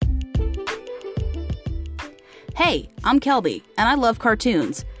Hey, I'm Kelby, and I love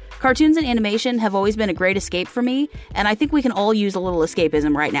cartoons. Cartoons and animation have always been a great escape for me, and I think we can all use a little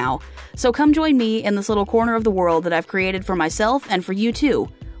escapism right now. So come join me in this little corner of the world that I've created for myself and for you too.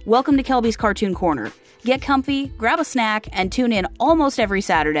 Welcome to Kelby's Cartoon Corner. Get comfy, grab a snack, and tune in almost every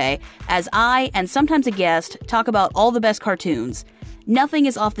Saturday as I, and sometimes a guest, talk about all the best cartoons. Nothing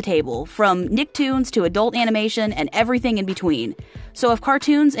is off the table, from Nicktoons to adult animation and everything in between. So if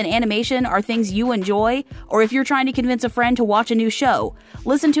cartoons and animation are things you enjoy, or if you're trying to convince a friend to watch a new show,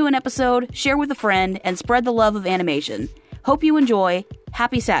 listen to an episode, share with a friend, and spread the love of animation. Hope you enjoy.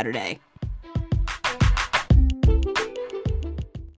 Happy Saturday.